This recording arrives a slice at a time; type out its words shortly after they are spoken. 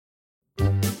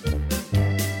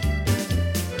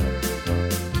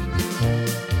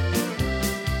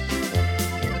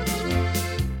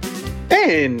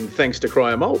And thanks to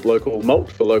Cryer Malt, local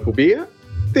malt for local beer,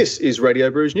 this is Radio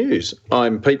Brews News.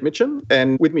 I'm Pete Mitchum,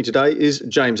 and with me today is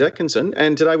James Atkinson.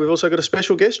 And today we've also got a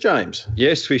special guest, James.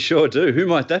 Yes, we sure do. Who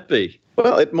might that be?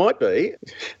 Well, it might be.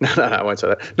 No, I won't say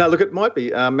that. No, look, it might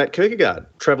be Matt Kierkegaard,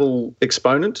 travel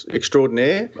exponent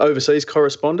extraordinaire, overseas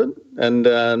correspondent, and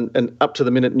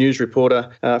up-to-the-minute news reporter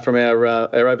from our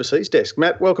overseas desk.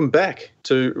 Matt, welcome back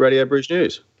to Radio Brews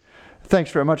News.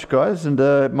 Thanks very much, guys. And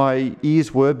my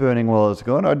ears were burning while I was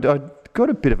gone. I got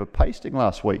a bit of a pasting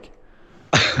last week.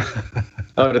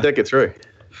 Oh, did that get through?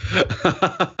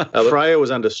 Freya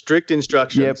was under strict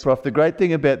instructions. Yeah, Prof. The great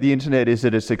thing about the internet is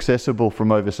that it's accessible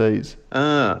from overseas.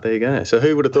 Ah, there you go. So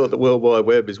who would have thought the World Wide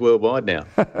Web is worldwide now?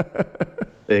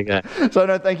 There you go. So,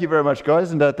 no, thank you very much,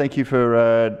 guys, and thank you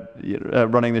for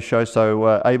running the show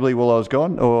so ably while I was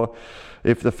gone, or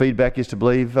if the feedback is to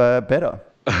believe, better.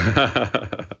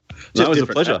 No, it was a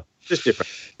pleasure. Just different.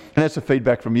 And that's the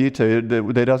feedback from you two.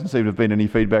 There doesn't seem to have been any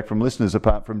feedback from listeners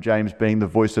apart from James being the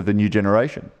voice of the new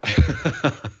generation.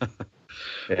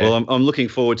 Yeah. Well, I'm looking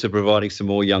forward to providing some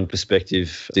more young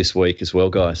perspective this week as well,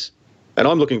 guys. And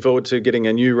I'm looking forward to getting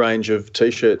a new range of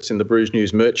T-shirts in the Brews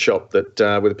News merch shop that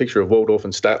with a picture of Waldorf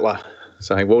and Statler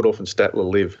saying Waldorf and Statler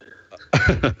live.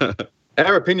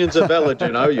 Our opinions are valid,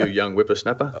 you young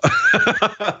whippersnapper.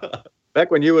 Back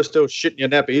when you were still shitting your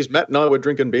nappies, Matt and I were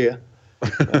drinking beer.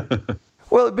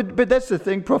 Well, but that's the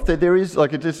thing, Prof, that there is,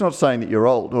 like, it's not saying that you're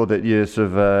old or that you're sort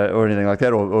of, or anything like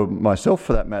that, or myself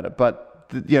for that matter, but,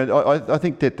 I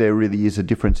think that there really is a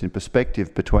difference in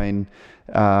perspective between,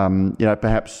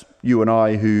 perhaps you and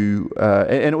I who,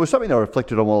 and it was something that I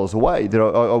reflected on while I was away,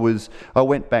 that I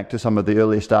went back to some of the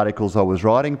earliest articles I was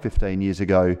writing 15 years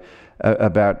ago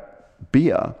about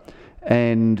beer.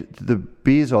 And the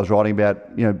beers I was writing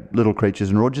about, Little Creatures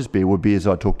and Rogers beer were beers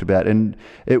I talked about. And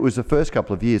it was the first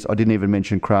couple of years I didn't even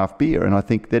mention craft beer. And I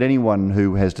think that anyone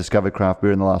who has discovered craft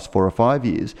beer in the last 4 or 5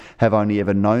 years have only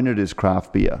ever known it as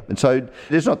craft beer. And so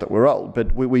it's not that we're old,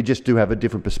 but we just do have a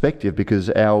different perspective because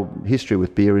our history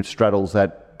with beer straddles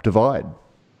that divide.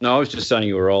 No, I was just saying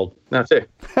you were old. No,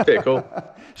 fair call.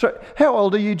 So how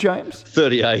old are you, James?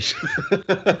 38.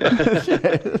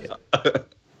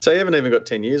 So you haven't even got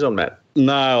 10 years on Matt?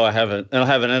 No, I haven't.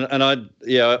 And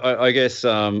I guess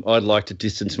I'd like to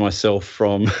distance myself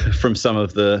from some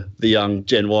of the young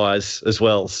Gen Ys as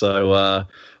well. So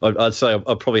I'd say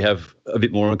I probably have a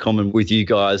bit more in common with you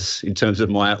guys in terms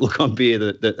of my outlook on beer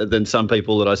than some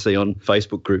people that I see on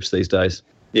Facebook groups these days.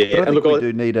 Yeah,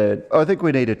 I think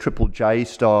we need a Triple J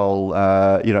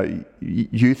style,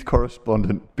 youth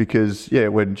correspondent because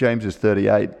when James is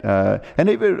 38, and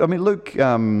even Luke,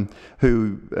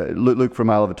 Luke from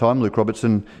Ale of a Time, Luke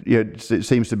Robertson,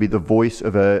 seems to be the voice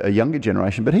of a younger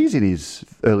generation, but he's in his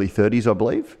early 30s, I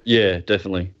believe. Yeah,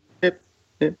 definitely. Yep.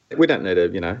 We don't need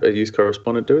a youth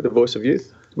correspondent, do we? The voice of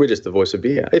youth. We're just the voice of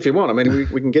beer. If you want,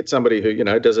 we can get somebody who,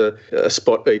 does a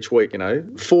spot each week,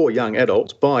 for young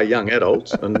adults, by young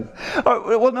adults. And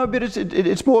but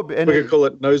it's more... And we could call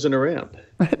it nosing around.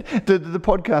 the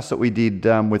podcast that we did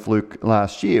with Luke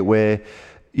last year where,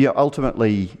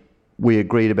 ultimately we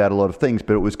agreed about a lot of things,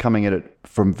 but it was coming at it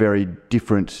from very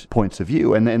different points of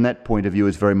view. And that point of view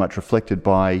is very much reflected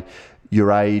by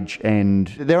your age, and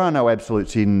there are no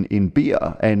absolutes in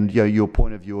beer. And your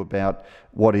point of view about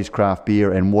what is craft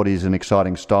beer and what is an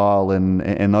exciting style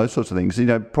and those sorts of things.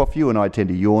 Prof, you and I tend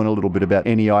to yawn a little bit about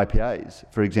any IPAs,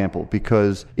 for example,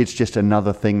 because it's just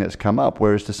another thing that's come up.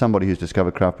 Whereas to somebody who's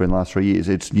discovered craft beer in the last 3 years,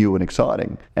 it's new and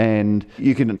exciting. And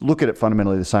you can look at it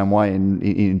fundamentally the same way and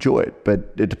enjoy it,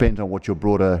 but it depends on what your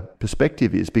broader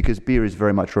perspective is, because beer is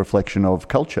very much a reflection of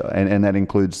culture, and that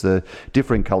includes the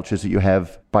differing cultures that you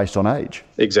have based on age.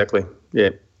 Exactly, yeah.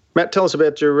 Matt, tell us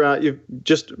about you've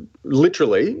just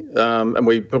literally, and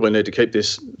we probably need to keep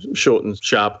this short and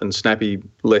sharp and snappy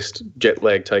lest jet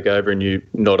lag take over and you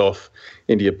nod off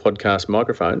into your podcast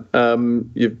microphone.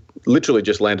 You've literally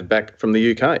just landed back from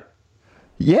the UK.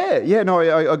 Yeah, no,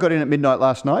 I got in at midnight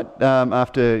last night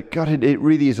after, God, it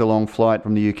really is a long flight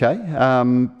from the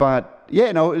UK, but...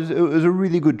 Yeah, no, it was a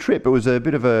really good trip. It was a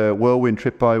bit of a whirlwind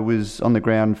trip. I was on the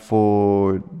ground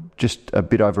for just a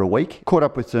bit over a week. Caught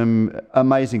up with some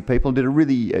amazing people. Did a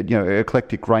really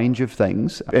eclectic range of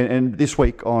things. And this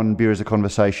week on Beer as a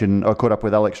Conversation, I caught up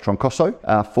with Alex Troncoso,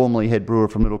 formerly head brewer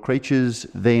from Little Creatures,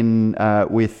 then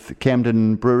with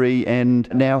Camden Brewery, and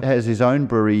now has his own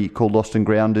brewery called Lost and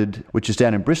Grounded, which is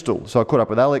down in Bristol. So I caught up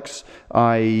with Alex.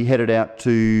 I headed out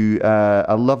to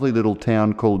a lovely little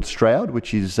town called Stroud,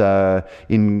 which is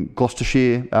in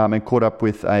Gloucestershire, and caught up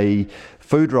with a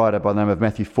food writer by the name of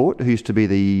Matthew Fort, who used to be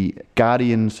the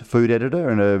Guardian's food editor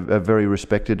and a very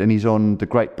respected, and he's on the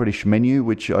Great British Menu,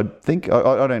 which I think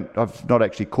I've not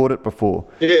actually caught it before.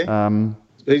 Yeah,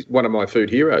 he's one of my food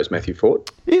heroes, Matthew Fort.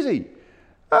 Is he?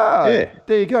 Yeah.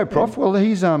 There you go, Prof. Well,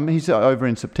 he's over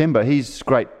in September. He's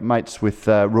great mates with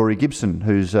Rory Gibson,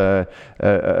 who's a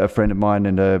friend of mine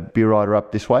and a beer writer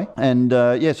up this way. And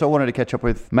so I wanted to catch up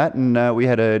with Matt, and we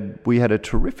had a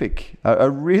terrific, a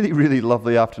really, really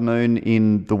lovely afternoon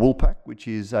in the Woolpack, which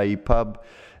is a pub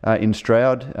in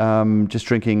Stroud, just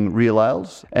drinking real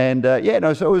ales. And so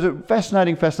it was a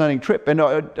fascinating trip. And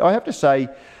I have to say,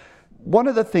 one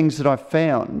of the things that I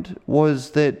found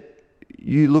was that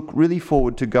you look really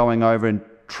forward to going over and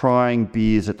trying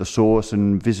beers at the source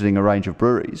and visiting a range of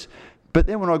breweries. But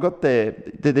then when I got there,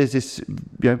 there's this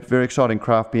very exciting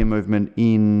craft beer movement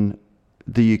in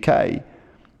the UK.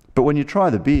 But when you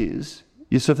try the beers,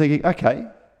 you're sort of thinking, okay,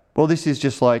 well, this is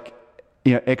just like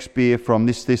X beer from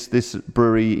this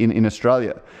brewery in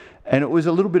Australia. And it was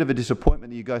a little bit of a disappointment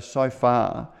that you go so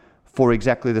far for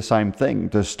exactly the same thing.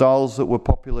 The styles that were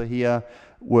popular here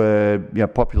were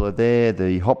popular there,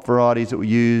 the hop varieties that were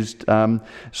used.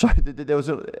 So there was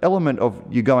an element of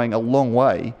you going a long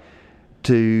way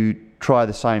to try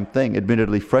the same thing,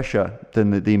 admittedly fresher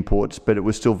than the imports, but it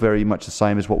was still very much the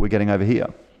same as what we're getting over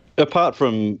here. Apart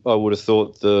from, I would have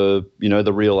thought the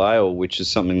real ale, which is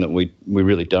something that we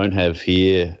really don't have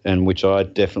here, and which I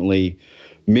definitely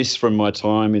miss from my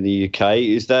time in the UK,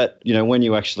 is that, when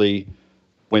you actually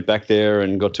went back there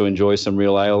and got to enjoy some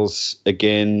real ales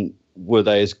again, were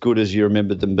they as good as you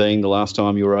remembered them being the last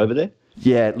time you were over there?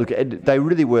 Yeah, look, they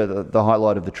really were the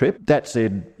highlight of the trip. That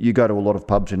said, you go to a lot of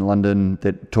pubs in London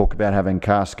that talk about having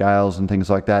cask ales and things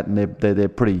like that, and they're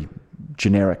pretty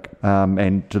generic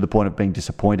and to the point of being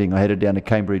disappointing. I headed down to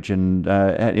Cambridge and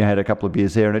had a couple of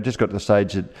beers there, and it just got to the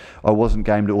stage that I wasn't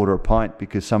game to order a pint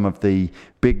because some of the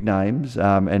big names,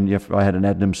 I had an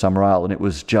Adnam Summer Ale, and it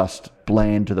was just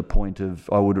bland to the point of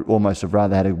I would almost have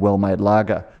rather had a well-made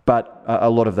lager. But a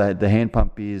lot of the hand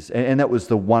pump beers, and that was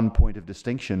the one point of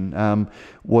distinction,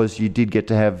 was you did get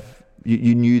to have,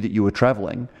 you knew that you were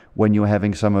travelling when you were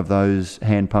having some of those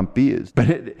hand pump beers.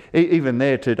 But even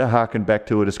there, to harken back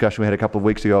to a discussion we had a couple of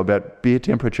weeks ago about beer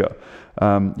temperature,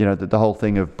 the whole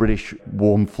thing of British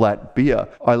warm flat beer.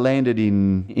 I landed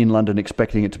in London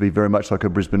expecting it to be very much like a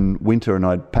Brisbane winter, and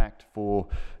I'd packed for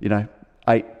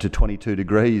 8 to 22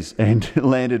 degrees and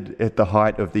landed at the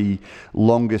height of the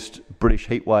longest British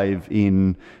heatwave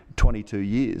in 22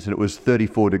 years, and it was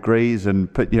 34 degrees, and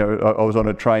I was on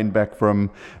a train back from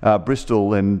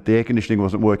Bristol, and the air conditioning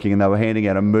wasn't working, and they were handing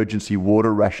out emergency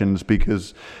water rations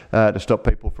because to stop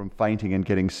people from fainting and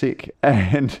getting sick.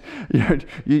 And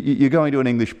you're going to an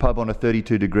English pub on a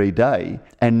 32 degree day,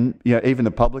 and even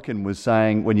the publican was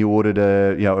saying when you ordered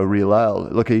a real ale,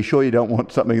 look, are you sure you don't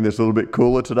want something that's a little bit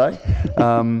cooler today?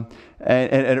 And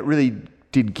it really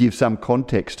did give some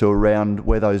context to around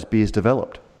where those beers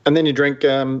developed. And then you drink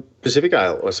Pacific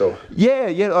Ale, I saw. Yeah.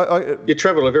 You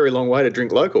travelled a very long way to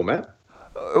drink local, Matt.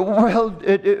 Well,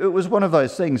 it was one of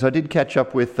those things. I did catch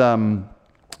up with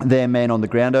their man on the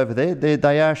ground over there.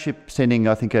 They are sending,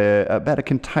 I think, about a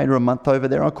container a month over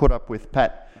there. I caught up with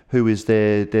Pat, who is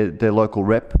their local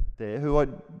rep there, who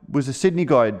was a Sydney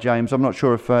guy, James. I'm not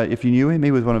sure if you knew him. He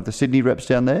was one of the Sydney reps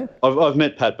down there. I've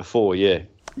met Pat before, yeah.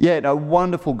 Yeah, no,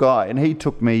 wonderful guy. And he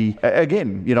took me,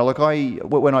 again,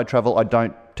 when I travel, I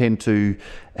don't tend to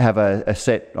have a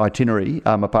set itinerary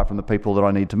apart from the people that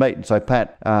I need to meet. And so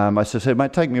Pat, I said,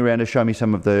 mate, take me around to show me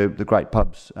some of the great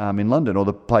pubs in London, or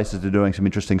the places that are doing some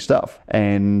interesting stuff.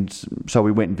 And so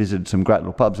we went and visited some great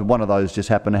little pubs, and one of those just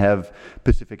happened to have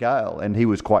Pacific Ale, and he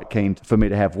was quite keen for me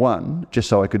to have one just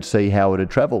so I could see how it had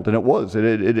travelled. And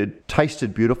it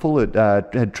tasted beautiful. It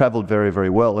had travelled very, very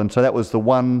well. And so that was the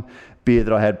one beer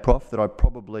that I had, Prof, that I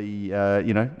probably,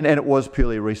 and it was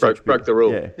purely a research broke the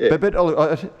rule. Yeah. But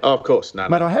of course, no.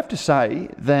 Mate, I have to say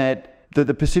that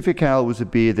the Pacific Ale was a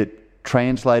beer that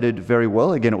translated very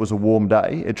well. Again, it was a warm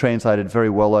day. It translated very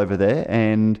well over there.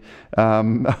 And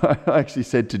I actually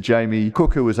said to Jamie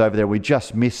Cook, who was over there, we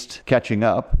just missed catching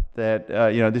up, that,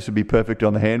 this would be perfect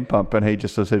on the hand pump. And he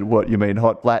just sort of said, what, you mean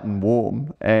hot, flat and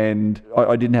warm? And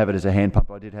I didn't have it as a hand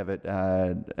pump. I did have it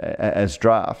as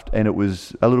draft. And it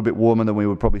was a little bit warmer than we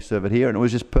would probably serve it here. And it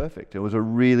was just perfect. It was a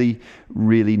really,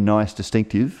 really nice,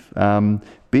 distinctive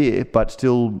beer, but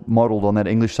still modelled on that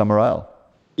English summer ale.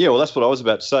 Yeah, well, that's what I was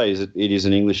about to say, is that it is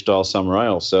an English-style summer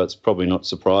ale, so it's probably not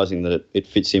surprising that it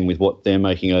fits in with what they're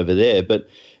making over there. But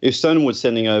if Stonewood's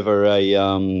sending over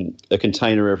a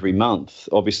container every month,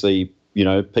 obviously,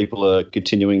 people are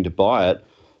continuing to buy it.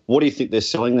 What do you think they're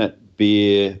selling that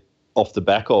beer off the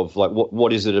back of? Like,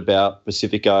 what is it about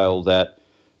Pacific Ale that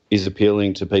is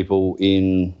appealing to people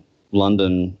in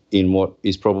London in what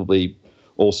is probably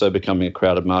also becoming a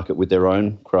crowded market with their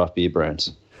own craft beer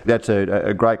brands? That's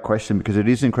a great question, because it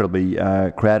is incredibly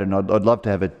crowded, and I'd love to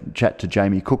have a chat to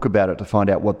Jamie Cook about it to find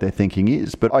out what their thinking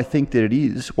is. But I think that it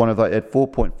is one of the, at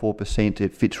 4.4%,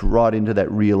 it fits right into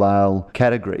that real ale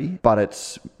category, but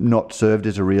it's not served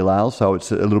as a real ale, so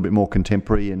it's a little bit more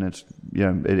contemporary, and it's, you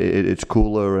know, it's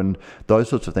cooler and those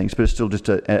sorts of things. But it's still just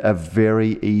a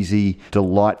very easy,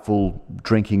 delightful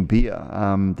drinking beer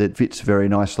that fits very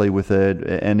nicely with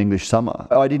an English summer.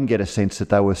 I didn't get a sense that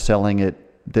they were selling it.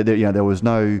 There was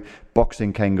no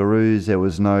boxing kangaroos, there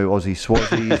was no Aussie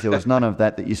Swazies, there was none of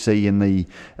that you see in the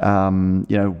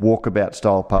walkabout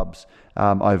style pubs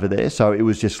over there. So it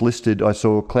was just listed. I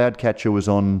saw Cloudcatcher was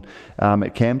on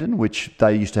at Camden, which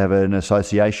they used to have an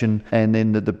association, and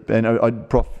then I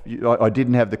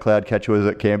didn't have the Cloudcatcher was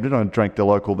at Camden. I drank the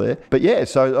local there, but yeah.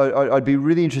 So I'd be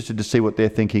really interested to see what their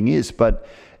thinking is, but.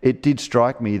 It did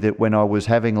strike me that when I was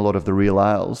having a lot of the real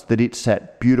ales, that it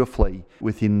sat beautifully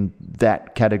within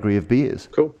that category of beers.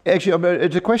 Cool. Actually,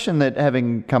 it's a question that,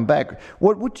 having come back,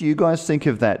 what do you guys think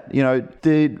of that? You know,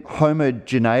 the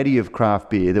homogeneity of craft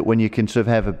beer, that when you can sort of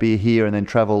have a beer here and then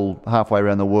travel halfway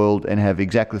around the world and have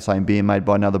exactly the same beer made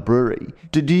by another brewery.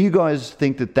 Do you guys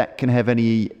think that can have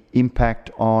any impact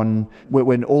on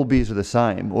when all beers are the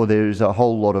same, or there's a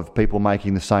whole lot of people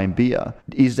making the same beer?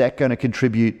 Is that going to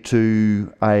contribute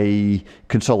to a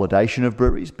consolidation of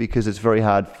breweries, because it's very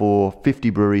hard for 50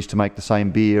 breweries to make the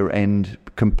same beer and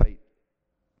compete?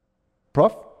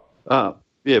 Prof?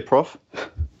 Yeah, Prof.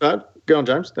 Go on,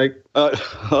 James. I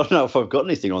don't know if I've got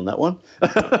anything on that one.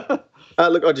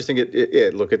 Look, I just think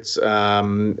it's.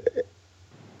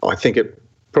 I think it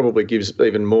probably gives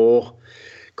even more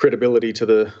credibility to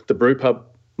the brew pub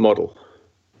model.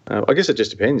 I guess it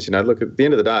just depends. You know, look, at the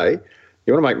end of the day,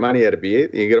 you want to make money out of beer,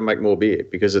 you got to make more beer,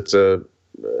 because it's a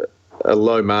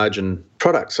low margin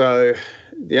product. So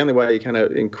the only way you can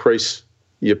increase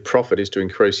your profit is to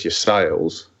increase your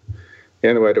sales. The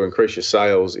only way to increase your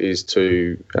sales is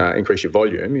to increase your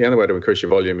volume. The only way to increase your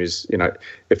volume is,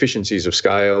 efficiencies of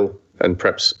scale, and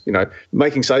perhaps,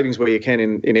 making savings where you can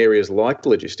in areas like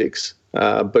logistics.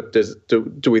 But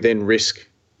do we then risk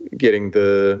getting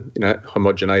the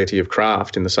homogeneity of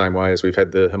craft in the same way as we've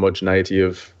had the homogeneity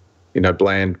of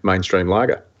bland mainstream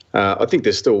lager? I think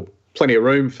there's still plenty of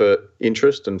room for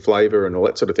interest and flavour and all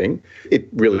that sort of thing. It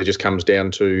really just comes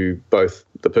down to both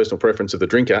the personal preference of the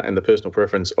drinker and the personal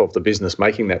preference of the business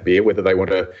making that beer, whether they want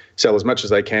to sell as much as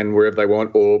they can wherever they want,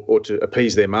 or to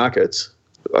appease their markets.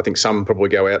 I think some probably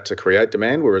go out to create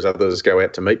demand, whereas others go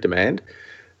out to meet demand,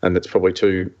 and that's probably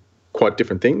two quite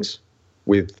different things,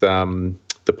 with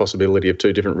the possibility of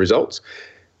two different results.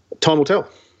 Time will tell.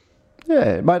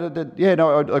 Yeah, mate.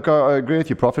 I agree with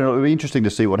you, Prof. And it'll be interesting to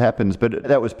see what happens. But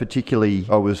that was particularly,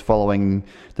 I was following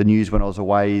the news when I was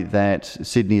away that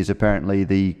Sydney is apparently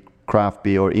the craft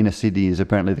beer, or inner Sydney is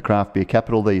apparently the craft beer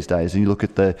capital these days. And you look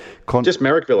at the just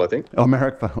Marrickville, I think. Oh,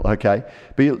 Marrickville. Okay.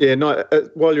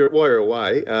 But while you're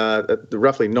away,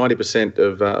 roughly 90%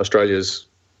 of Australia's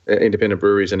independent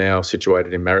breweries are now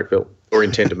situated in Marrickville, or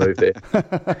intend to move there.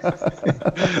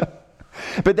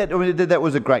 But that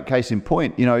was a great case in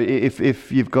point.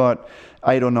 If you've got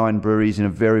 8 or 9 breweries in a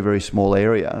very, very small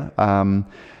area,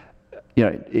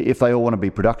 if they all want to be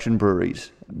production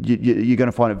breweries, you're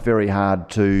going to find it very hard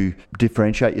to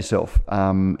differentiate yourself.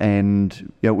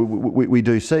 And we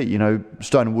do see,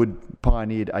 Stone and Wood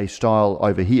pioneered a style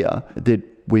over here that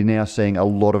we're now seeing a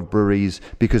lot of breweries,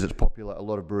 because it's popular, a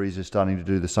lot of breweries are starting to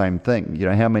do the same thing.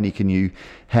 How many can you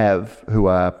have who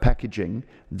are packaging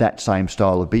that same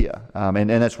style of beer? And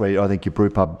that's where I think your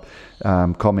brewpub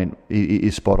comment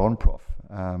is spot on, Prof.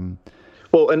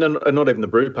 Well, and not even the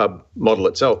brewpub model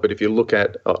itself, but if you look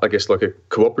at, I guess, like a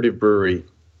cooperative brewery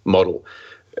model,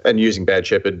 and using Bad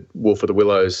Shepherd, Wolf of the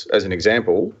Willows as an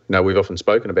example, we've often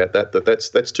spoken about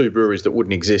that's two breweries that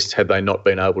wouldn't exist had they not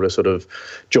been able to sort of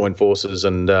join forces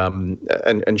and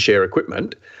share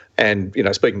equipment. And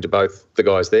speaking to both the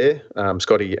guys there,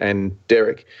 Scotty and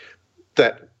Derek,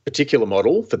 that particular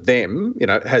model for them,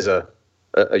 has a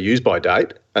use by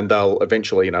date, and they'll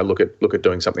eventually, look at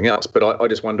doing something else. But I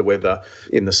just wonder whether,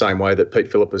 in the same way that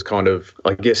Pete Phillip has kind of,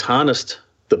 I guess, harnessed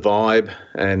the vibe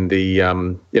and the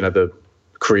the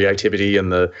creativity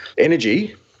and the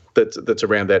energy that's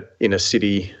around that inner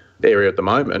city area at the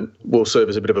moment, will serve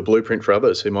as a bit of a blueprint for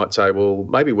others who might say, well,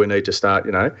 maybe we need to start,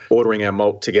 ordering our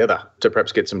malt together to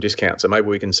perhaps get some discounts. So maybe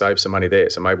we can save some money there.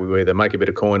 So maybe we either make a bit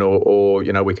of coin or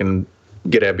we can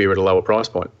get our beer at a lower price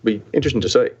point. Be interesting to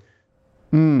see.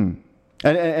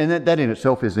 And that in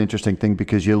itself is an interesting thing,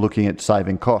 because you're looking at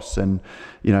saving costs, and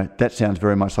that sounds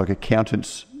very much like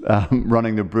accountants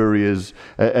running the brewery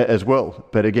as well.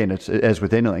 But again, it's as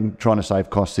with anything, trying to save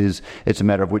costs it's a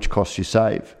matter of which costs you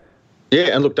save.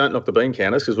 Yeah, and look, don't knock the bean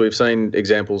counters, because we've seen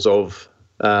examples of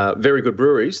very good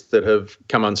breweries that have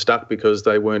come unstuck because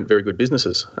they weren't very good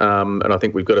businesses. And I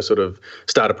think we've got to sort of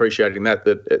start appreciating that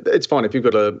it's fine if you've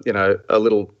got a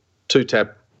little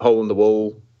 2-tap hole in the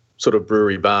wall sort of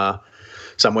brewery bar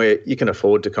somewhere. You can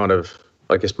afford to kind of,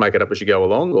 I guess, make it up as you go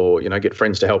along, or get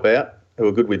friends to help out who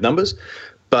are good with numbers.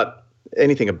 But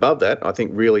anything above that, I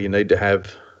think really you need to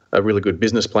have a really good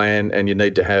business plan, and you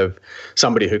need to have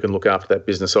somebody who can look after that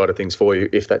business side of things for you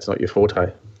if that's not your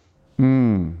forte.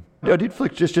 I did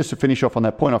flick, just to finish off on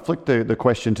that point, I flicked the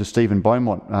question to Stephen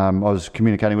Beaumont. I was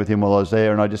communicating with him while I was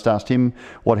there, and I just asked him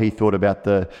what he thought about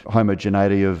the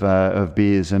homogeneity of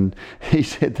beers, and he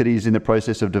said that he's in the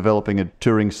process of developing a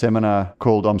touring seminar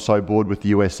called "I'm So Bored with the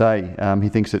USA." He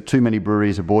thinks that too many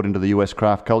breweries are bought into the US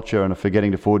craft culture and are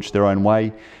forgetting to forge their own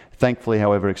way. Thankfully,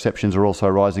 however, exceptions are also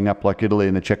rising up, like Italy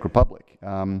and the Czech Republic.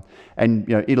 And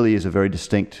Italy is a very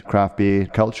distinct craft beer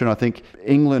culture, and I think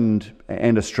England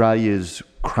and Australia's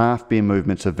craft beer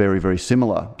movements are very, very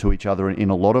similar to each other in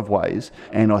a lot of ways.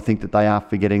 And I think that they are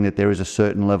forgetting that there is a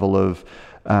certain level of,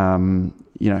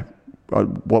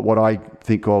 what I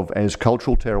think of as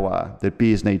cultural terroir, that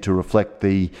beers need to reflect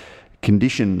the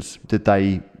conditions that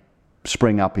they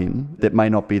spring up in, that may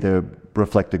not be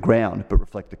reflect the ground, but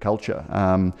reflect the culture.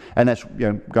 And that's,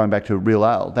 going back to real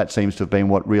ale, that seems to have been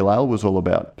what real ale was all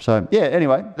about. So yeah,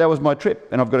 anyway, that was my trip,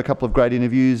 and I've got a couple of great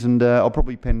interviews, and I'll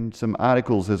probably pen some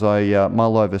articles as I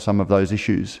mull over some of those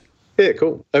issues. Yeah,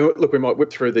 cool. And look, we might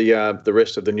whip through the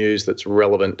rest of the news that's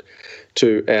relevant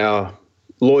to our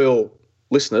loyal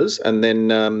listeners, and then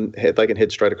they can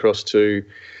head straight across to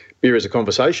Beer as a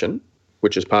Conversation,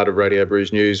 which is part of Radio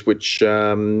Brews News, which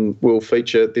will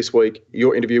feature this week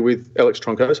your interview with Alex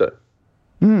Troncoso.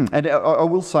 And I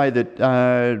will say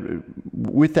that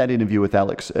with that interview with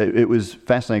Alex, it was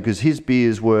fascinating, because his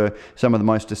beers were some of the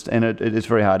most, and it's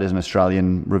very hard as an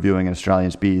Australian reviewing an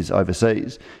Australian's beers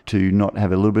overseas to not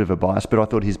have a little bit of a bias, but I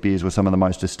thought his beers were some of the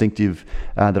most distinctive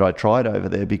that I tried over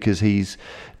there, because he's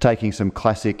taking some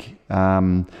classic,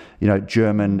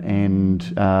 German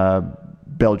and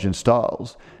Belgian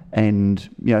styles, and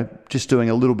just doing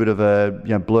a little bit of a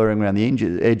blurring around the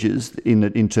edges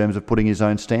in terms of putting his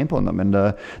own stamp on them, and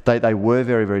they were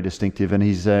very, very distinctive, and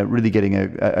he's really getting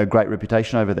a great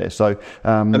reputation over there. So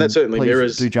and that certainly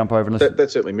mirrors. Do jump over and listen.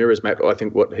 That certainly mirrors, Matt, I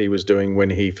think, what he was doing when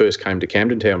he first came to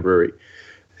Camden Town Brewery.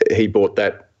 He bought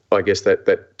that, I guess,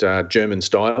 that German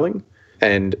styling,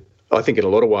 and I think in a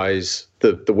lot of ways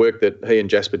the work that he and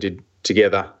Jasper did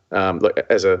together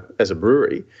as a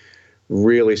brewery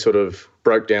really sort of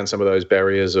broke down some of those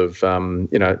barriers of,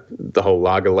 the whole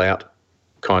lager lout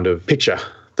kind of picture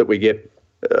that we get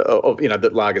of,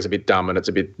 that lager's a bit dumb and it's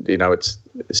a bit, it's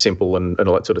simple and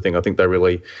all that sort of thing. I think they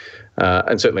really,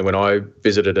 and certainly when I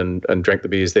visited and drank the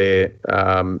beers there,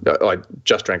 I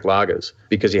just drank lagers,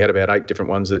 because he had about 8 different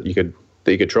ones that you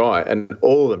could try, and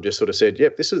all of them just sort of said,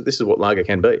 yep, this is what lager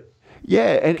can be.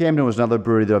 Yeah, and Camden was another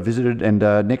brewery that I visited, and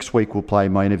next week we'll play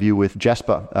my interview with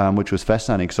Jasper, which was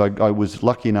fascinating. So I was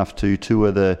lucky enough to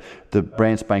tour the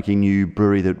brand spanking new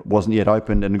brewery that wasn't yet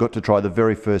opened, and got to try the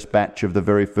very first batch of the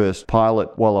very first pilot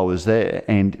while I was there.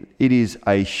 And it is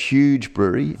a huge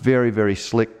brewery, very, very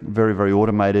slick, very, very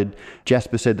automated.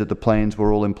 Jasper said that the plans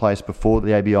were all in place before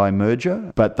the ABI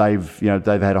merger, but they've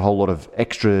had a whole lot of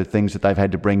extra things that they've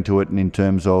had to bring to it, and in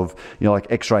terms of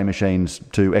like X-ray machines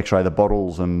to X-ray the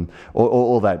bottles and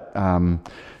all that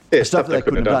stuff that they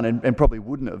couldn't have done and probably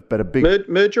wouldn't have. But a big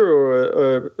merger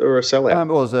or a sellout.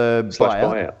 It was a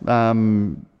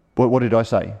buyout. What did I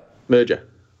say? Merger.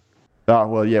 Oh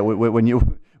well, yeah. When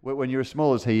you're as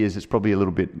small as he is, it's probably a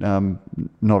little bit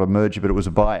not a merger, but it was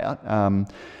a buyout.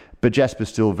 But Jasper's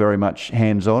still very much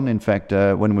hands-on. In fact,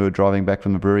 when we were driving back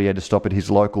from the brewery, he had to stop at his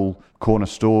local corner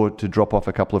store to drop off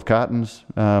a couple of cartons.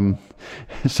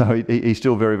 So he's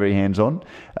still very, very hands-on.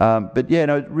 But yeah,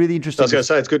 no, really interesting. I was going to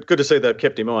say, it's good to see they've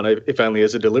kept him on, if only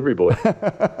as a delivery boy.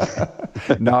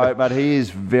 No, but he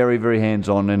is very, very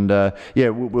hands-on, and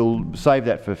we'll save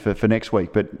that for next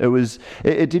week. But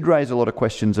it did raise a lot of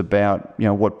questions about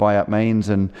what buyout means,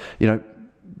 and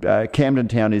Camden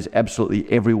Town is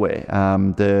absolutely everywhere.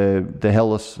 The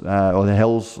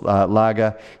Hell's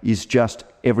lager is just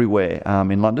everywhere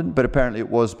in London, but apparently it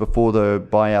was before the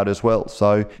buyout as well.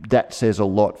 So that says a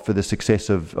lot for the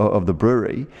success of the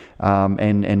brewery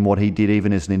and what he did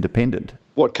even as an independent.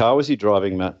 What car was he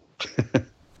driving, Matt?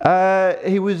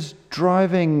 He was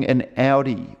driving an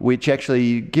Audi, which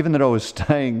actually, given that I was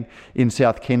staying in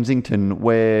South Kensington,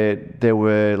 where there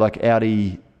were like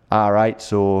Audi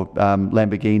R8s or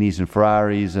Lamborghinis and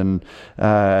Ferraris, and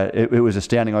it was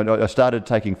astounding. I started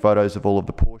taking photos of all of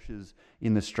the Porsches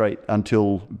in the street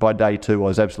until by day 2 I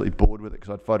was absolutely bored with it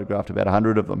because I'd photographed about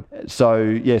 100 of them. So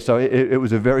it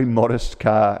was a very modest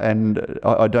car, and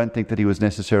I don't think that he was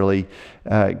necessarily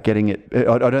getting it.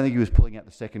 I don't think he was pulling out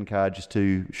the second car just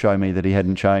to show me that he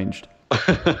hadn't changed.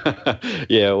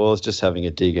 Yeah, well, I was just having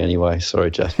a dig anyway.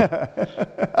 Sorry, Jasper.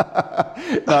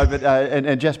 No, but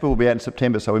and Jasper will be out in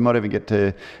September, so we might even get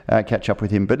to catch up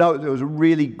with him. But no, it was a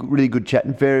really, really good chat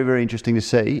and very, very interesting to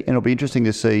see. And it'll be interesting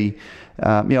to see,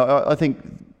 I think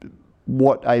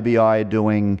what ABI are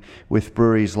doing with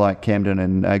breweries like Camden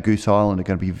and Goose Island are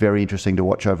going to be very interesting to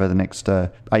watch over the next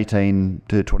 18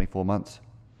 to 24 months.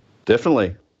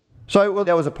 Definitely. So, well,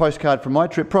 that was a postcard from my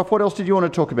trip. Prof, what else did you want to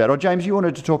talk about? Or James, you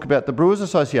wanted to talk about the Brewers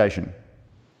Association?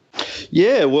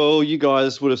 Yeah, well, you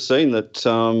guys would have seen that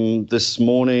this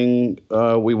morning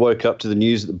we woke up to the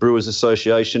news that the Brewers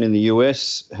Association in the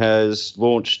US has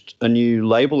launched a new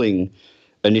labelling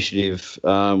initiative,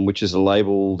 which is a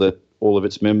label that all of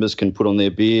its members can put on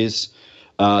their beers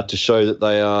to show that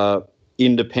they are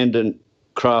independent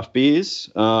craft beers.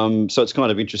 So it's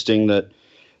kind of interesting that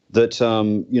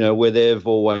where they've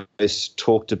always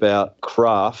talked about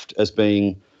craft as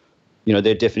being,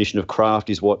 their definition of craft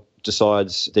is what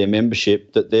decides their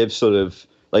membership, that they sort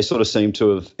of seem to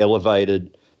have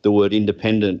elevated the word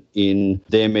independent in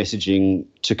their messaging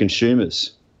to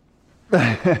consumers.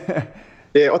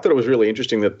 Yeah, I thought it was really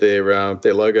interesting that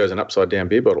their logo is an upside down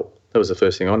beer bottle. That was the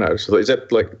first thing I noticed. Is that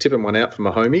like tipping one out for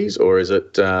my homies, or is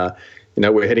it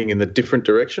we're heading in the different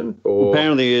direction? Or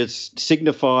apparently it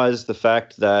signifies the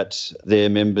fact that their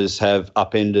members have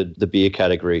upended the beer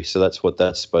category. So that's what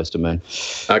that's supposed to mean.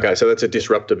 Okay, so that's a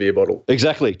disruptor beer bottle.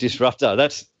 Exactly, disruptor.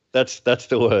 That's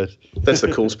the word. That's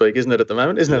the cool speak, isn't it, at the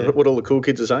moment? Isn't it what all the cool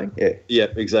kids are saying? Yeah. Yeah,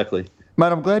 exactly.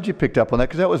 Mate, I'm glad you picked up on that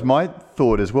because that was my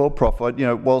thought as well, Prof.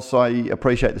 Whilst I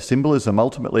appreciate the symbolism,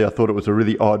 ultimately I thought it was a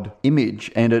really odd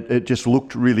image and it just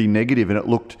looked really negative and it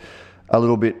looked a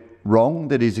little bit wrong,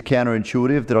 that is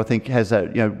counterintuitive, that I think has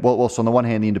that, whilst on the one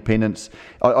hand the independence,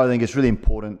 I think it's really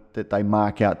important that they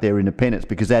mark out their independence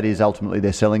because that is ultimately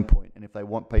their selling point. And if they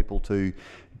want people to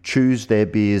choose their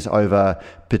beers over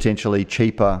potentially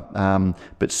cheaper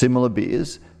but similar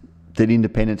beers, that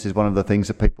independence is one of the things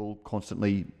that people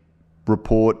constantly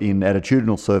report in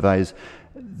attitudinal surveys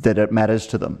that it matters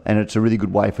to them. And it's a really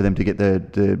good way for them to get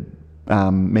the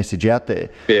message out there.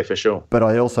 Yeah, for sure. But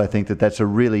I also think that that's a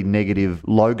really negative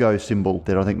logo symbol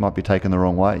that I think might be taken the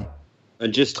wrong way.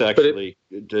 And just to actually,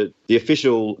 the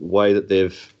official way that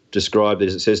they've described it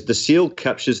is it says, the seal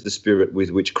captures the spirit with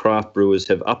which craft brewers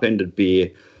have upended beer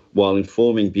while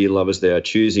informing beer lovers they are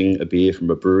choosing a beer from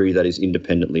a brewery that is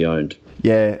independently owned.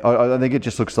 Yeah, I think it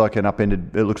just looks like an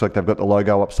upended, it looks like they've got the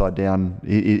logo upside down,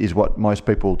 is what most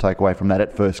people will take away from that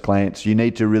at first glance. You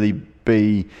need to really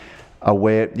be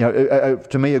aware.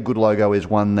 To me, a good logo is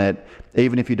one that,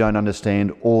 even if you don't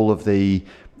understand all of the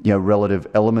relative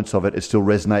elements of it, it still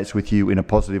resonates with you in a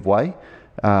positive way,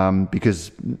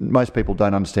 because most people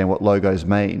don't understand what logos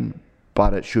mean,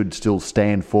 but it should still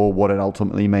stand for what it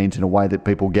ultimately means in a way that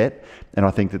people get. And I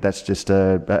think that that's just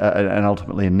an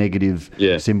ultimately a negative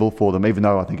symbol for them, even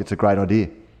though I think it's a great idea.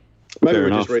 Maybe we're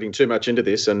just reading too much into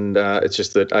this, and it's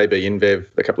just that AB InBev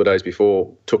a couple of days before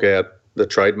took out the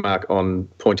trademark on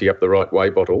pointy up the right way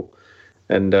bottle,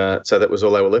 and so that was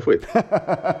all they were left with.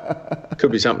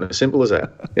 Could be something as simple as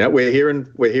that. We're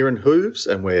hearing hooves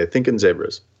and we're thinking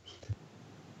zebras.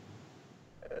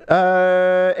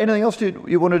 Anything else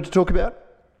you wanted to talk about?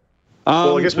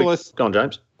 Well, I guess go on,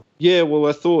 James. Yeah, well,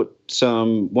 I thought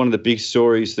one of the big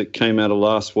stories that came out of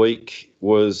last week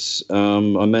was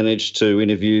I managed to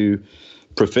interview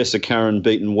Professor Karen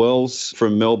Beaton-Wells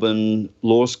from Melbourne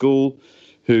Law School,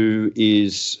 who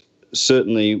is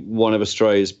certainly one of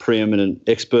Australia's preeminent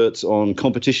experts on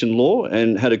competition law,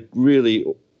 and had a really,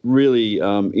 really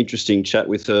interesting chat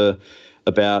with her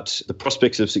about the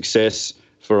prospects of success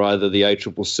for either the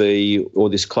ACCC or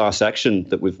this class action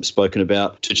that we've spoken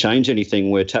about to change anything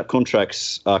where tap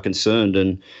contracts are concerned.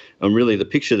 And really the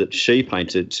picture that she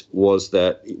painted was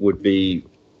that it would be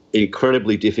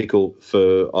incredibly difficult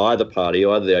for either party,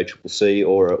 either the ACCC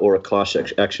or a class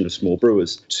action of small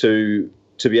brewers, to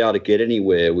be able to get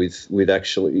anywhere with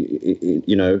actually,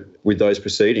 with those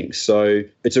proceedings. So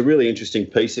it's a really interesting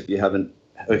piece if you haven't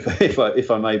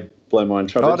if I may blow my own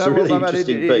trumpet, it's a really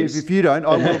interesting piece. If you don't,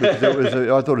 I will, because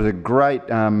I thought it was a great,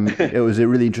 it was a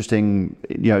really interesting,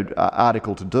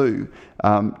 article to do,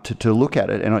 to look at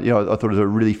it, and I thought it was a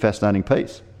really fascinating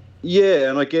piece. Yeah,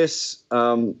 and I guess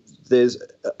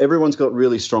everyone's got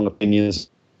really strong opinions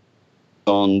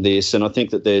on this, and I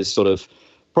think that there's sort of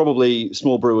probably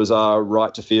small brewers are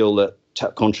right to feel that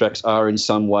tap contracts are in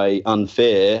some way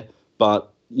unfair,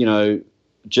 but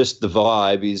just the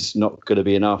vibe is not going to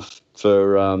be enough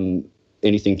for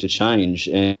anything to change.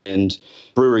 And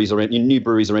new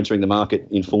breweries are entering the market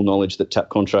in full knowledge that tap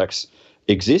contracts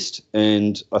exist.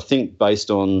 And I think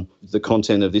based on the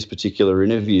content of this particular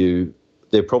interview,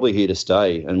 they're probably here to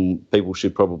stay, and people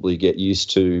should probably get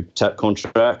used to tap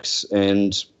contracts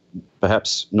and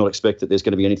perhaps not expect that there's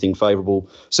going to be anything favourable,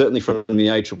 certainly from the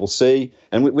ACCC.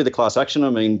 And with the class action, I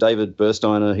mean, David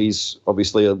Bursteiner, he's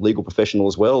obviously a legal professional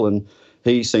as well, and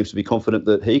he seems to be confident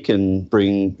that he can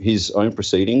bring his own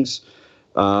proceedings.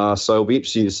 So it'll be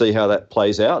interesting to see how that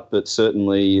plays out, but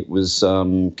certainly it was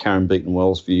Karen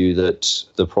Beaton-Wells' view that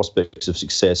the prospects of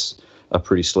success are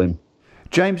pretty slim.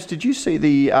 James, did you see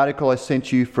the article I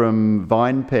sent you from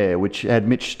VinePair, which had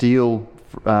Mitch Steele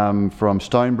from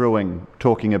Stone Brewing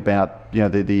talking about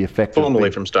the effect formerly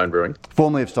of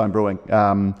Stone Brewing,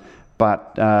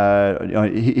 but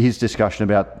his discussion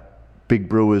about big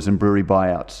brewers and brewery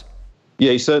buyouts?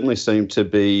 Yeah, he certainly seemed to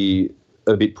be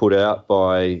a bit put out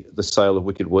by the sale of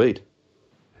Wicked Weed.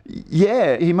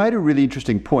 Yeah, he made a really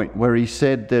interesting point where he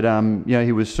said that,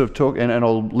 he was sort of talking, and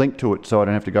I'll link to it so I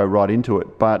don't have to go right into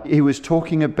it, but he was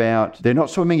talking about they're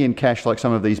not swimming in cash like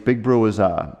some of these big brewers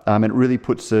are, and it really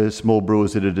puts the small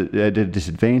brewers at a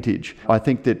disadvantage. I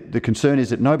think that the concern is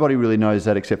that nobody really knows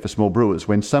that except for small brewers.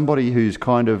 When somebody who's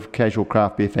kind of casual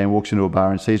craft beer fan walks into a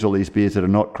bar and sees all these beers that are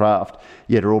not craft,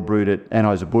 yet are all brewed at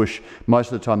Anheuser-Busch,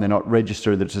 most of the time they're not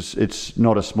registered that it's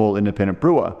not a small independent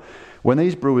brewer. When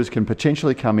these brewers can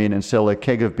potentially come in and sell a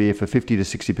keg of beer for 50 to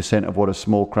 60% of what a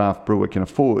small craft brewer can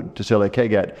afford to sell their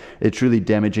keg at, it's really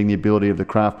damaging the ability of the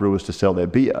craft brewers to sell their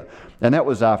beer. And that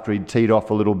was after he'd teed off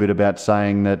a little bit about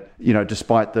saying that,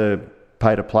 despite the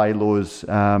pay-to-play laws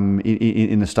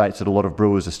in the States, that a lot of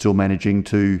brewers are still managing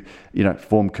to,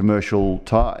 form commercial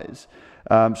ties.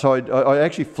 So I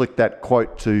actually flicked that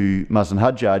quote to Muzzin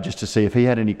Hajjar just to see if he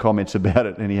had any comments about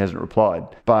it, and he hasn't replied.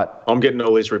 But I'm getting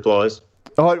all his replies.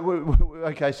 Oh,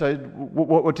 okay. So,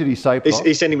 what did he say, Prof?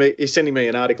 He's sending me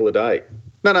an article a day.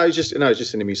 No, he's just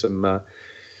sending me some.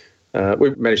 We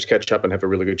managed to catch up and have a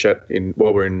really good chat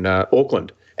while we're in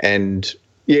Auckland, and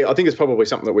yeah, I think it's probably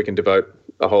something that we can devote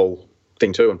a whole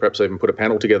thing to, and perhaps even put a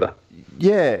panel together.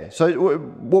 Yeah. So,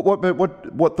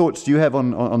 what thoughts do you have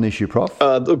on the issue, Prof?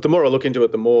 Look, the more I look into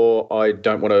it, the more I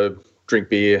don't want to drink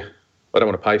beer. I don't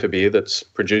want to pay for beer that's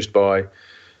produced by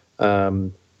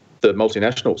the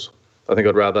multinationals. I think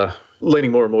I'd rather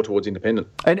leaning more and more towards independent.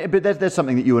 But that's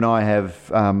something that you and I have.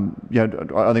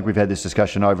 I think we've had this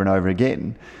discussion over and over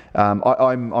again.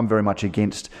 I'm very much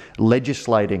against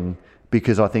legislating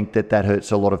because I think that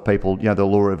hurts a lot of people. The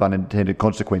law of unintended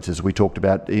consequences we talked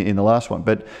about in the last one.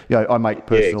 But I make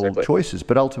personal choices.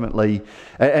 But ultimately,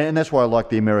 and that's why I like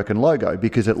the American logo,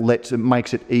 because it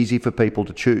makes it easy for people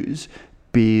to choose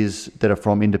beers that are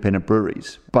from independent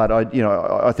breweries. But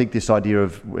I think this idea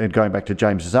of, and going back to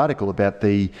James's article about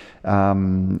the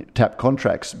tap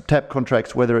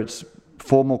contracts, whether it's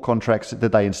formal contracts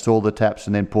that they install the taps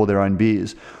and then pour their own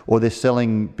beers, or they're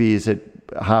selling beers at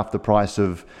half the price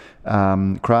of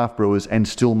craft brewers and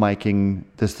still making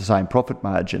the same profit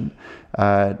margin.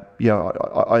 I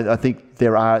think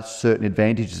there are certain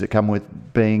advantages that come with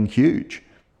being huge,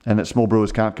 and that small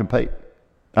brewers can't compete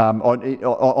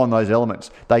on those elements.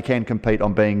 They can compete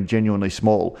on being genuinely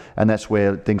small, and that's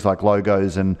where things like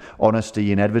logos and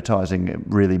honesty in advertising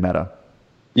really matter.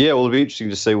 Yeah, well, it'll be interesting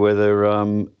to see whether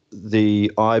the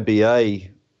IBA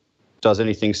does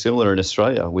anything similar in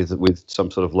Australia with some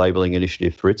sort of labelling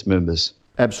initiative for its members.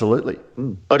 Absolutely.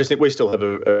 I just think we still have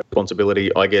a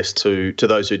responsibility, I guess, to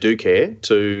those who do care,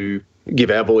 to give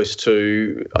our voice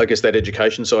to, I guess, that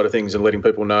education side of things and letting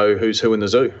people know who's who in the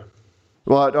zoo.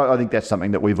 Well, I think that's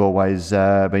something that we've always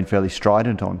been fairly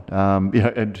strident on,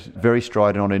 and very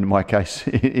strident on in my case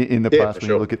in the past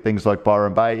when you look at things like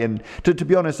Byron Bay. And to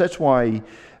be honest, that's why,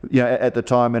 at the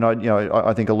time, and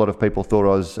I think a lot of people thought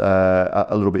I was a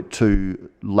little bit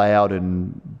too loud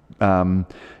and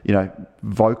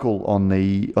vocal on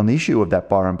the issue of that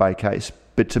Byron Bay case.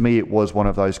 But to me, it was one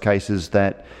of those cases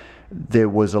that there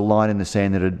was a line in the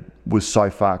sand that was so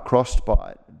far crossed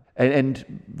by it. And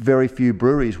very few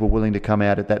breweries were willing to come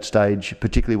out at that stage,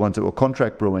 particularly ones that were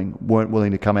contract brewing, weren't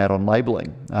willing to come out on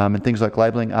labelling. And things like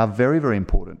labelling are very, very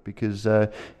important because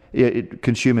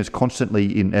consumers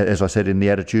constantly, as I said, in the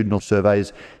attitudinal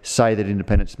surveys, say that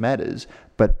independence matters,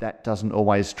 but that doesn't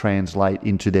always translate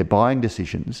into their buying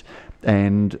decisions.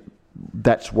 And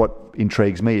that's what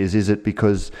intrigues me. Is it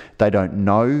because they don't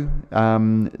know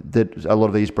that a lot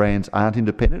of these brands aren't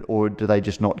independent, or do they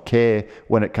just not care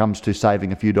when it comes to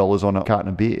saving a few dollars on a carton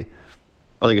of beer?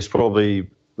 I think it's probably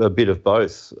a bit of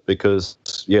both, because,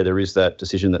 there is that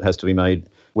decision that has to be made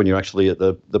when you're actually at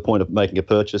the point of making a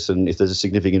purchase, and if there's a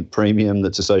significant premium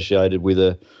that's associated with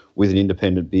an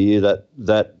independent beer,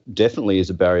 that definitely is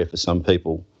a barrier for some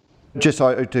people. Just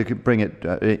to bring it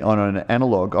on an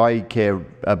analogue, I care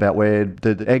about where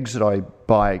the eggs that I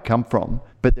buy come from,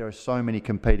 but there are so many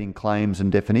competing claims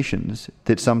and definitions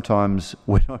that sometimes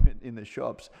when I'm in the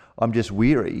shops, I'm just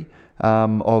weary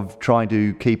of trying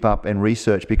to keep up and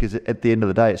research, because at the end of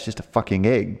the day, it's just a fucking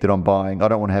egg that I'm buying. I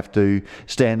don't want to have to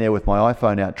stand there with my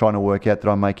iPhone out trying to work out that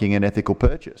I'm making an ethical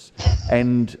purchase.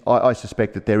 And I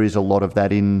suspect that there is a lot of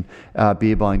that in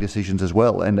beer buying decisions as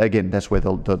well. And again, that's where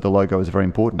the logo is very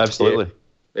important. Absolutely.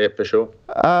 Yeah, for sure.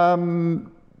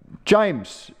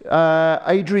 James,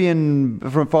 Adrian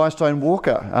from Firestone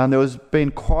Walker, there has been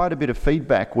quite a bit of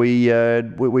feedback. We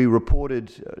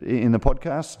reported in the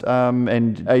podcast,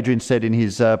 and Adrian said in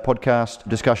his podcast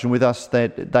discussion with us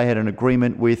that they had an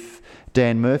agreement with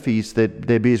Dan Murphy's that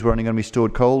their beers were only going to be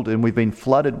stored cold, and we've been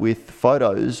flooded with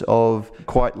photos of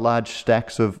quite large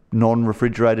stacks of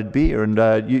non-refrigerated beer,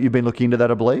 and you've been looking into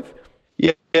that, I believe?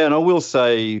 Yeah, and I will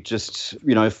say, just,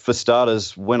 for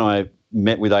starters, when I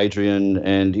met with Adrian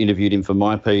and interviewed him for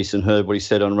my piece and heard what he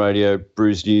said on radio,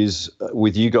 Brews News,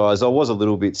 with you guys, I was a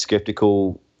little bit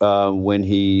sceptical when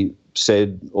he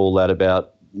said all that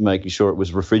about making sure it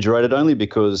was refrigerated, only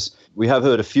because we have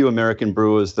heard a few American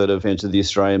brewers that have entered the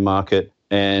Australian market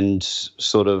and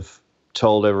sort of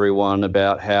told everyone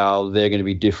about how they're going to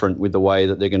be different with the way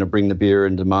that they're going to bring the beer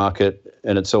into market,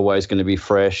 and it's always going to be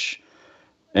fresh.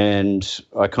 And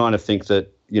I kind of think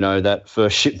that, that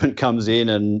first shipment comes in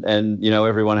and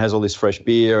everyone has all this fresh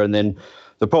beer. And then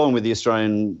the problem with the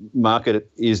Australian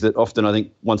market is that often, I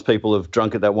think, once people have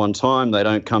drunk it that one time, they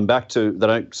don't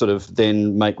sort of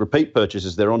then make repeat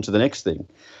purchases. They're on to the next thing.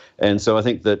 And so I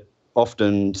think that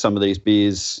often some of these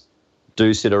beers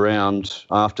do sit around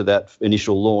after that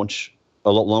initial launch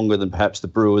a lot longer than perhaps the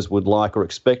brewers would like or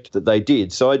expect that they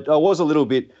did. So I was a little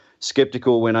bit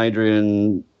sceptical when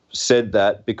Adrian said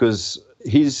that, because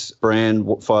his brand,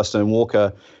 Firestone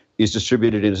Walker, is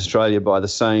distributed in Australia by the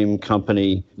same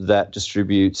company that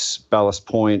distributes Ballast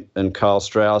Point and Carl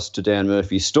Strauss to Dan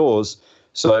Murphy's stores.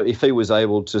 So if he was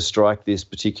able to strike this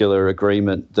particular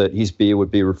agreement that his beer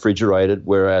would be refrigerated,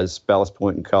 whereas Ballast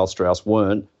Point and Carl Strauss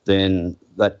weren't, then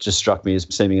that just struck me as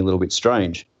seeming a little bit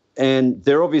strange. And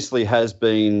there obviously has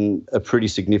been a pretty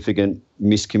significant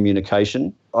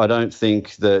miscommunication. I don't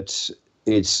think that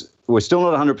we're still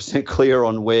not 100% clear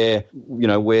on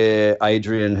where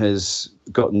Adrian has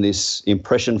gotten this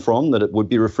impression from that it would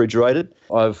be refrigerated.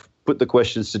 I've put the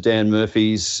questions to Dan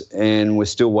Murphy's, and we're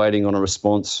still waiting on a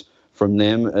response from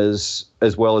them as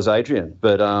well as Adrian.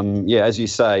 But as you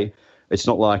say, it's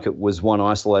not like it was one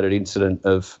isolated incident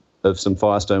of some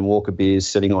Firestone Walker beers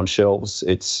sitting on shelves.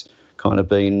 It's kind of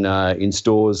been in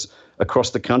stores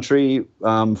across the country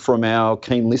from our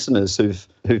keen listeners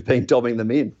who've been dobbing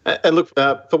them in. And look,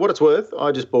 for what it's worth,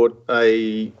 I just bought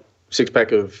a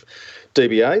 6-pack of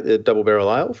DBA, the double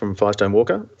barrel ale from Firestone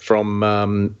Walker, from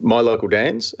my local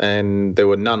Dan's, and there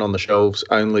were none on the shelves,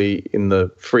 only in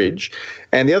the fridge.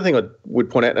 And the other thing I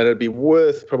would point out, and it'd be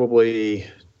worth probably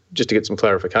just to get some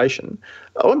clarification,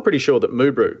 I'm pretty sure that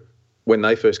Moo Brew, when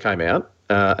they first came out,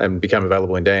 and became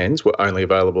available in Dan's, were only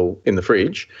available in the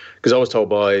fridge. Because I was told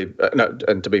by,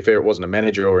 and to be fair, it wasn't a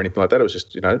manager or anything like that. It was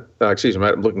just, excuse me,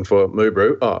 mate, I'm looking for Moo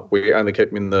Brew. Oh, we only keep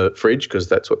them in the fridge because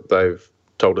that's what they've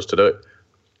told us to do.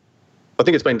 I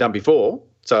think it's been done before.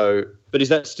 So, but is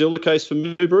that still the case for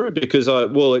Moo Brew? Because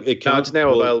it can't. No, it's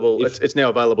now available. It's now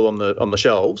available on the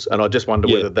shelves, and I just wonder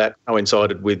whether that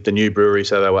coincided with the new brewery,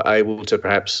 so they were able to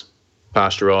perhaps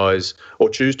pasteurise or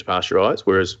choose to pasteurise,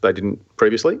 whereas they didn't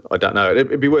previously. I don't know.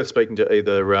 It'd be worth speaking to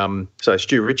either,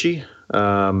 Stu Ritchie,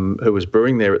 who was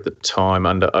brewing there at the time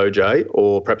under OJ,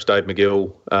 or perhaps Dave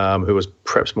McGill, who was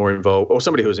perhaps more involved, or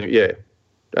somebody who was,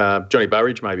 Johnny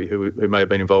Burridge maybe, who may have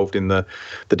been involved in the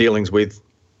dealings with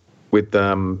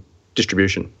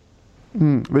distribution.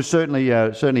 But certainly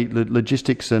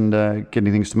logistics and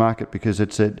getting things to market, because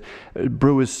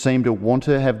brewers seem to want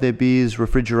to have their beers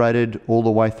refrigerated all the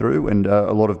way through, and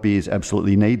a lot of beers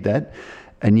absolutely need that.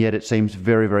 And yet it seems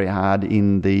very, very hard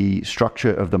in the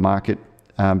structure of the market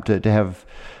to have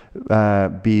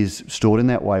beers stored in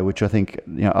that way, which I think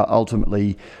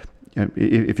ultimately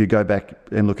if you go back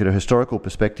and look at a historical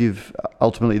perspective,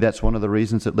 ultimately that's one of the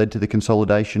reasons that led to the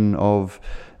consolidation of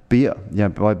beer.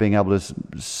 By being able to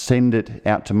send it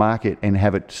out to market and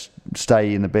have it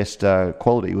stay in the best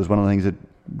quality was one of the things that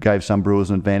gave some brewers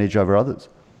an advantage over others.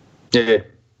 Yeah.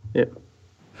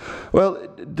 Well,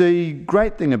 the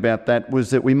great thing about that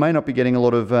was that we may not be getting a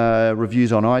lot of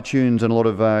reviews on iTunes and a lot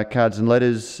of cards and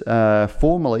letters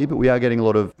formally, but we are getting a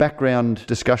lot of background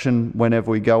discussion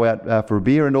whenever we go out for a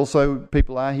beer, and also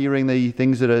people are hearing the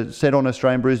things that are said on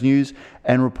Australian Brews News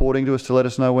and reporting to us to let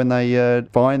us know when they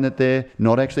find that they're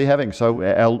not actually having. So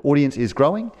our audience is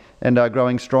growing and are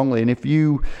growing strongly. And if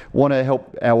you want to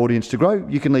help our audience to grow,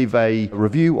 you can leave a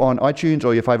review on iTunes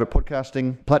or your favourite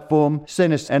podcasting platform.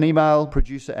 Send us an email,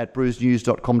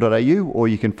 producer@brewsnews.com.au, or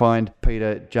you can find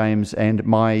Peter, James and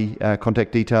my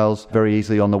contact details very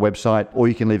easily on the website, or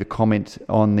you can leave a comment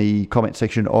on the comment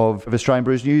section of Australian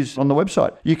Brews News on the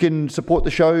website. You can support the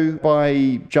show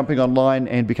by jumping online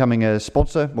and becoming a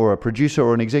sponsor or a producer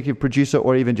or an executive producer,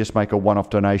 or even just make a one-off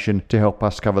donation to help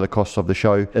us cover the costs of the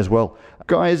show as well.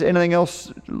 Guys, anything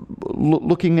else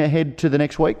looking ahead to the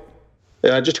next week?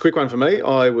 Just a quick one for me.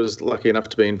 I was lucky enough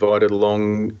to be invited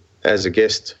along as a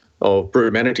guest of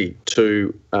Brewmanity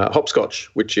to Hopscotch,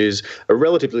 which is a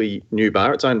relatively new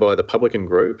bar. It's owned by the Publican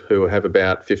Group, who have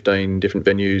about 15 different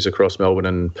venues across Melbourne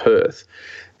and Perth.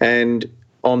 And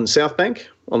on South Bank,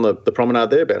 on the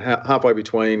promenade there, about halfway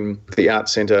between the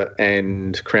Arts Centre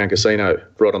and Crown Casino,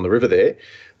 right on the river there,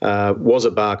 was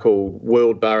a bar called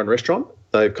World Bar and Restaurant.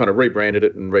 They've kind of rebranded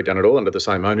it and redone it all under the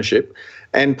same ownership,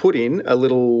 and put in a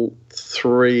little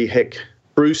 3-hec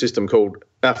brew system called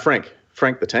Frank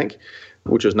the Tank,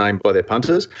 which was named by their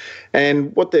punters.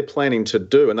 And what they're planning to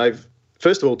do, and they've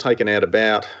first of all taken out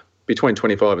about between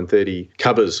 25 and 30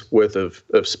 covers worth of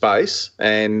space.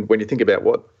 And when you think about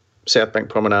what South Bank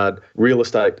Promenade real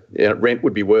estate rent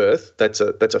would be worth, that's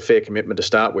a fair commitment to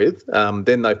start with.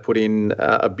 Then they've put in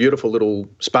a beautiful little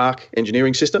Spark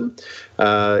engineering system.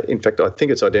 In fact, I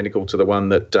think it's identical to the one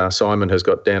that Simon has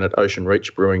got down at Ocean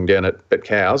Reach Brewing down at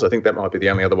Cowes. I think that might be the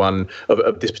only other one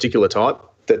of this particular type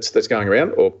that's going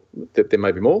around, or that there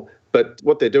may be more. But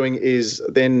what they're doing is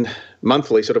then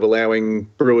monthly sort of allowing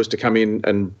brewers to come in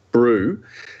and brew.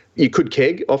 You could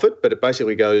keg off it, but it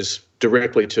basically goes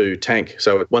directly to tank.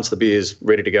 So once the beer's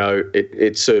ready to go,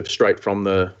 it's served straight from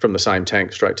the same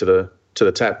tank straight to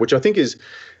the tap, which I think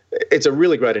it's a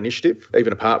really great initiative.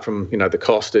 Even apart from the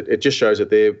cost, it just shows that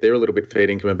they're a little bit fair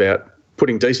income about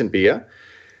putting decent beer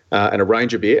and a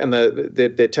range of beer. And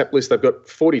their tap list, they've got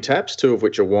 40 taps, 2 of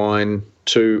which are wine,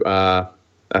 2 are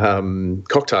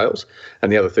cocktails,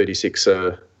 and the other 36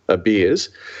 are beers.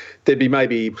 There'd be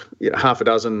maybe half a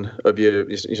dozen of your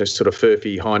sort of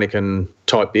Furphy Heineken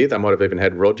type beer. They might have even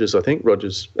had Rogers, I think,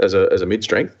 Rogers as a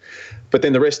mid-strength. But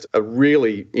then the rest, a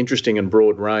really interesting and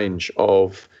broad range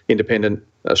of independent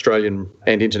Australian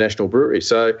and international breweries.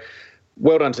 So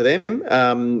well done to them.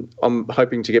 I'm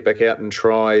hoping to get back out and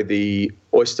try the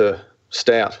oyster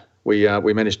stout. We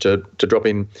managed to drop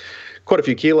in quite a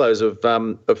few kilos of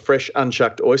fresh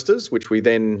unshucked oysters, which we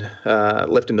then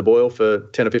left in the boil for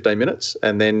 10 or 15 minutes,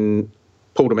 and then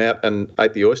pulled them out and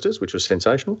ate the oysters, which was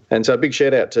sensational. And so a big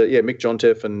shout out to Mick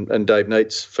Jonteff and Dave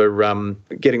Neitz for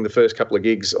getting the first couple of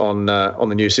gigs on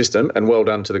the new system, and well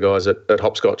done to the guys at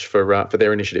Hopscotch for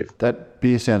their initiative. That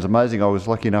beer sounds amazing. I was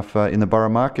lucky enough in the borough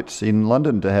markets in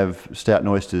London to have stout and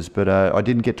oysters, but I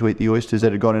didn't get to eat the oysters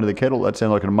that had gone into the kettle. That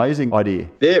sounded like an amazing idea.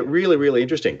 Yeah, really, really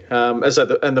interesting.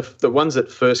 The ones that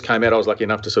first came out, I was lucky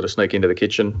enough to sort of sneak into the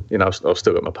kitchen. I've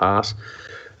still got my pass.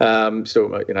 Still,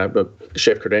 my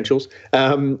chef credentials.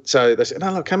 So they said,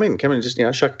 no, look, come in, just,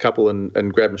 shuck a couple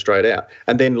and grab them straight out.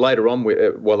 And then later on,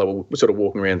 while they were sort of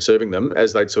walking around serving them,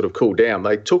 as they'd sort of cooled down,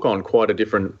 they took on quite a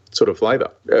different sort of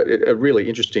flavour. A really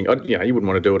interesting, you wouldn't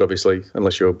want to do it, obviously,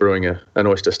 unless you're brewing an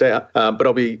oyster stout. But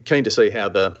I'll be keen to see how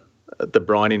the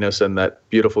brininess and that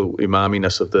beautiful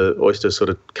umami-ness of the oysters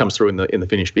sort of comes through in the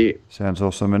finished beer. Sounds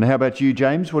awesome. And how about you,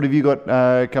 James? What have you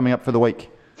got coming up for the week?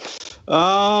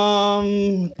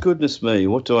 Goodness me,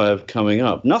 what do I have coming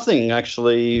up? Nothing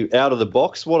actually out of the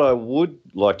box. What I would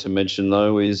like to mention,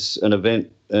 though, is an event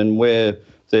and where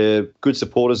they're good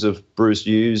supporters of Brews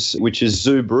News, which is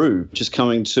Zoo Brew, which is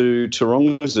coming to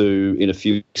Taronga Zoo in a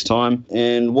few weeks' time.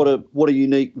 And what a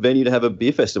unique venue to have a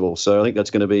beer festival. So I think that's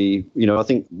going to be, I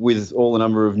think with all the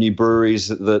number of new breweries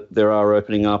that there are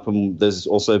opening up, and there's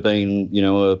also been,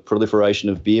 a proliferation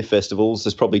of beer festivals,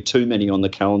 there's probably too many on the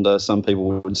calendar, some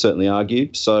people would certainly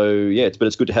argue. So, yeah, but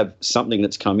it's good to have something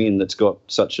that's come in that's got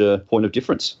such a point of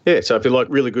difference. Yeah, so if you like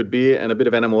really good beer and a bit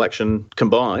of animal action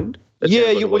combined.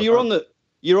 Yeah, you're on the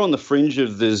you're on the fringe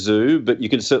of the zoo, but you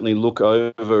can certainly look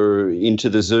over into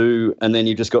the zoo, and then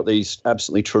you've just got these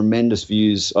absolutely tremendous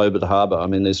views over the harbour. I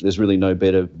mean, there's really no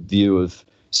better view of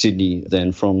Sydney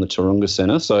than from the Taronga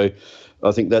Centre. So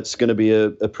I think that's going to be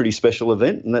a pretty special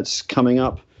event, and that's coming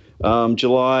up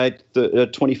July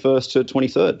 21st to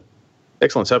 23rd.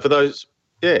 Excellent. So for those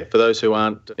who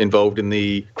aren't involved in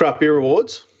the Craft Beer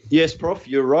Awards. Yes, Prof,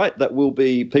 you're right. That will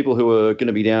be people who are going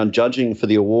to be down judging for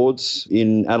the awards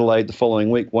in Adelaide the following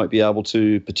week won't be able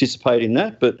to participate in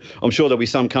that. But I'm sure there'll be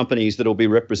some companies that will be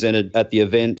represented at the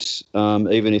event,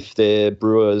 even if their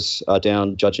brewers are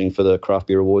down judging for the Craft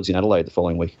Beer Awards in Adelaide the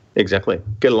following week. Exactly.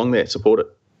 Get along there, support it.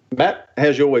 Matt,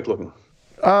 how's your week looking?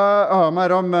 Mate,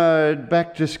 I'm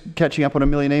back just catching up on a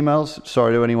million emails.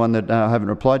 Sorry to anyone that I haven't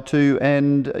replied to.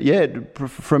 And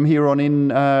from here on in,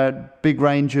 big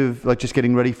range of just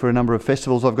getting ready for a number of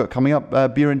festivals I've got coming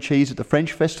up. Beer and Cheese at the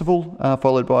French Festival,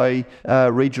 followed by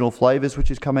Regional Flavours,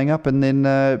 which is coming up. And then,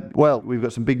 we've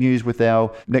got some big news with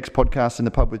our next podcast in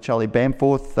the pub with Charlie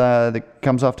Bamforth that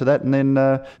comes after that. And then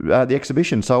the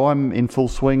exhibition. So I'm in full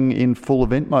swing, in full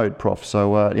event mode, Prof.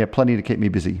 So, plenty to keep me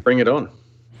busy. Bring it on.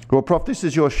 Well, Prof, this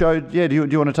is your show. Yeah, do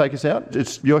you want to take us out?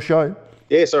 It's your show.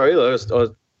 Yeah, sorry.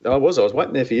 I was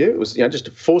waiting there for you. It was just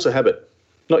a force of habit.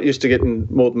 Not used to getting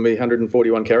more than me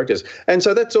 141 characters. And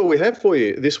so that's all we have for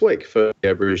you this week for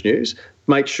our Brews News.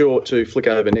 Make sure to flick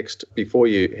over next, before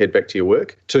you head back to your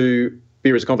work, to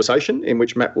Beer is a Conversation, in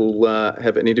which Matt will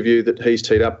have an interview that he's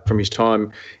teed up from his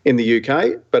time in the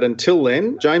UK. But until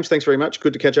then, James, thanks very much.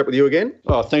 Good to catch up with you again.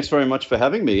 Oh, thanks very much for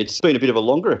having me. It's been a bit of a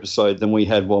longer episode than we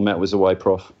had while Matt was away,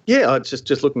 Prof. Yeah, I was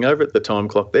just looking over at the time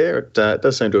clock there. It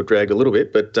does seem to have dragged a little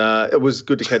bit, but it was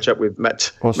good to catch up with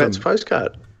Matt's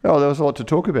postcard. Oh, there was a lot to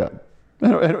talk about.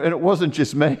 And it wasn't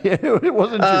just me. It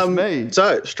wasn't just me.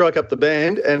 So strike up the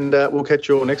band and we'll catch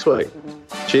you all next week.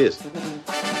 Cheers.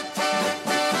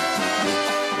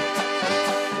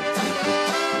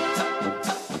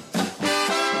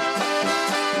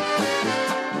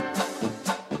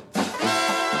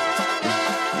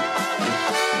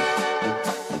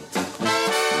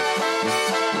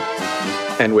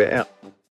 And we're out.